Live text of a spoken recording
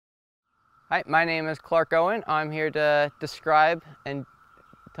Hi, my name is Clark Owen. I'm here to describe and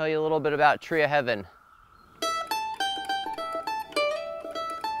tell you a little bit about Tree of Heaven.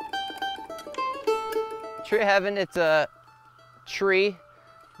 Tree of Heaven, it's a tree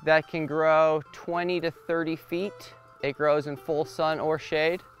that can grow 20 to 30 feet. It grows in full sun or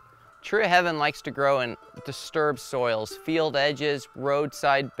shade. Tree of Heaven likes to grow in disturbed soils, field edges,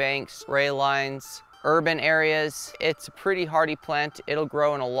 roadside banks, rail lines, urban areas. It's a pretty hardy plant. It'll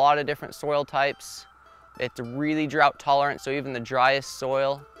grow in a lot of different soil types. It's really drought tolerant, so even the driest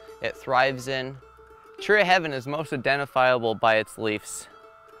soil it thrives in. Tree of Heaven is most identifiable by its leaves.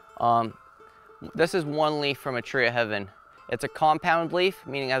 This is one leaf from a Tree of Heaven. It's a compound leaf,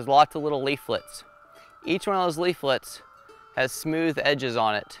 meaning it has lots of little leaflets. Each one of those leaflets has smooth edges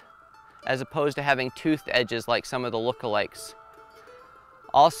on it, as opposed to having toothed edges like some of the lookalikes.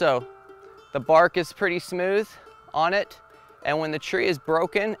 Also, the bark is pretty smooth on it, and when the tree is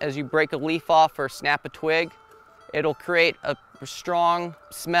broken, as you break a leaf off or snap a twig, it'll create a strong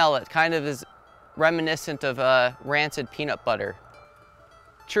smell that kind of is reminiscent of rancid peanut butter.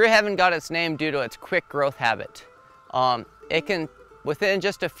 Tree of Heaven got its name due to its quick growth habit. It can, within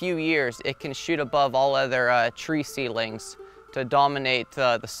just a few years, it can shoot above all other tree seedlings to dominate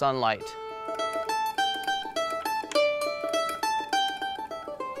the sunlight.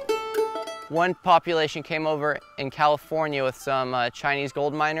 One population came over in California with some Chinese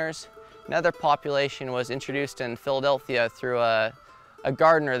gold miners. Another population was introduced in Philadelphia through a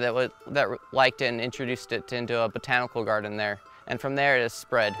gardener that liked it and introduced it into a botanical garden there. And from there it has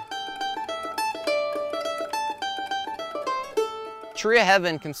spread. Tree of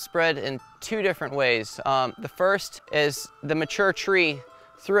Heaven can spread in two different ways. The first is the mature tree,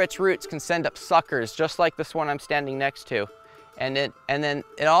 through its roots, can send up suckers, just like this one I'm standing next to. And then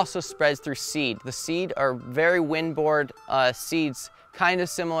it also spreads through seed. The seed are very windboard seeds, kind of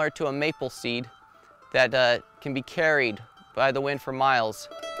similar to a maple seed that can be carried by the wind for miles.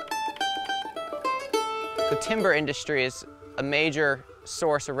 The timber industry is a major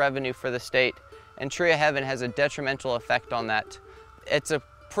source of revenue for the state, and Tree of Heaven has a detrimental effect on that. It's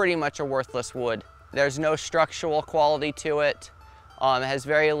pretty much a worthless wood. There's no structural quality to it. It has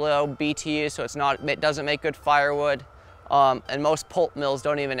very low BTU, so it doesn't make good firewood. And most pulp mills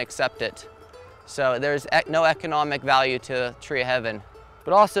don't even accept it. So there's no economic value to Tree of Heaven.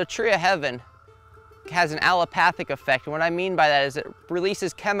 But also, Tree of Heaven has an allopathic effect. And what I mean by that is it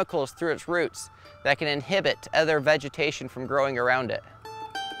releases chemicals through its roots that can inhibit other vegetation from growing around it.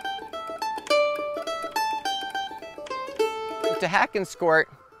 To hack and squirt,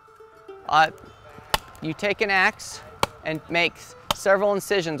 you take an axe and make several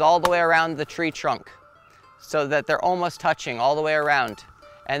incisions all the way around the tree trunk, so that they're almost touching all the way around.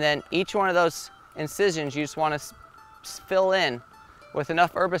 And then each one of those incisions you just want to fill in with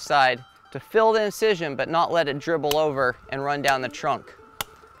enough herbicide to fill the incision but not let it dribble over and run down the trunk.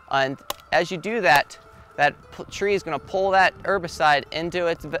 And as you do that, that tree is going to pull that herbicide into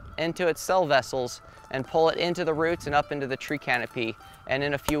its cell vessels and pull it into the roots and up into the tree canopy. And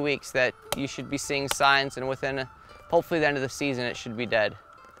in a few weeks that you should be seeing signs, and within hopefully the end of the season it should be dead.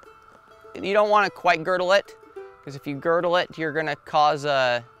 You don't want to quite girdle it, because if you girdle it, you're going to cause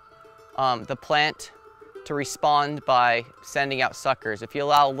the plant to respond by sending out suckers. If you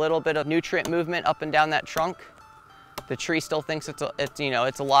allow a little bit of nutrient movement up and down that trunk, the tree still thinks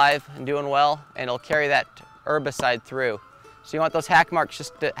it's alive and doing well, and it'll carry that herbicide through. So you want those hack marks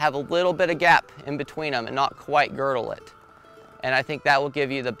just to have a little bit of gap in between them and not quite girdle it. And I think that will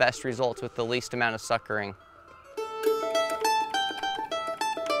give you the best results with the least amount of suckering.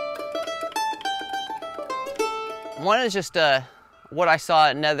 One is just what I saw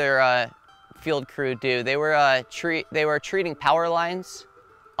another field crew do. They were treating power lines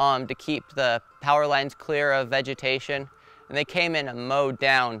to keep the power lines clear of vegetation, and they came in and mowed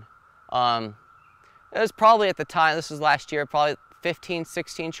down. It was probably at the time, this was last year, probably 15,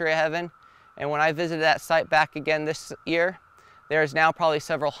 16 Tree of Heaven. And when I visited that site back again this year, there's now probably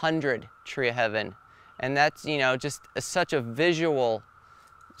several hundred Tree of Heaven. And that's, just such a visual,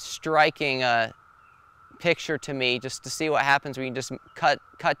 striking picture to me, just to see what happens when you just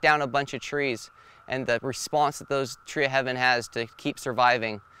cut down a bunch of trees, and the response that those Tree of Heaven has to keep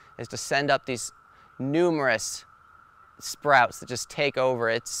surviving is to send up these numerous sprouts that just take over.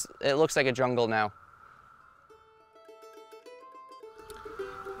 It looks like a jungle now.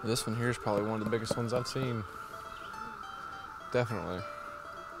 This one here is probably one of the biggest ones I've seen. Definitely.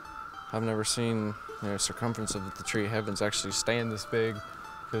 I've never seen circumference of the Tree of Heavens actually stand this big,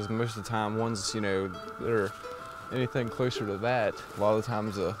 because most of the time ones that are anything closer to that, a lot of the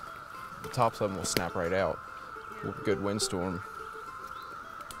times the tops of them will snap right out with a good windstorm.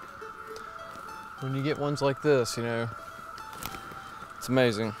 when you get ones like this, you know, it's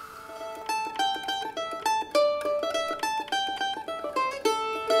amazing.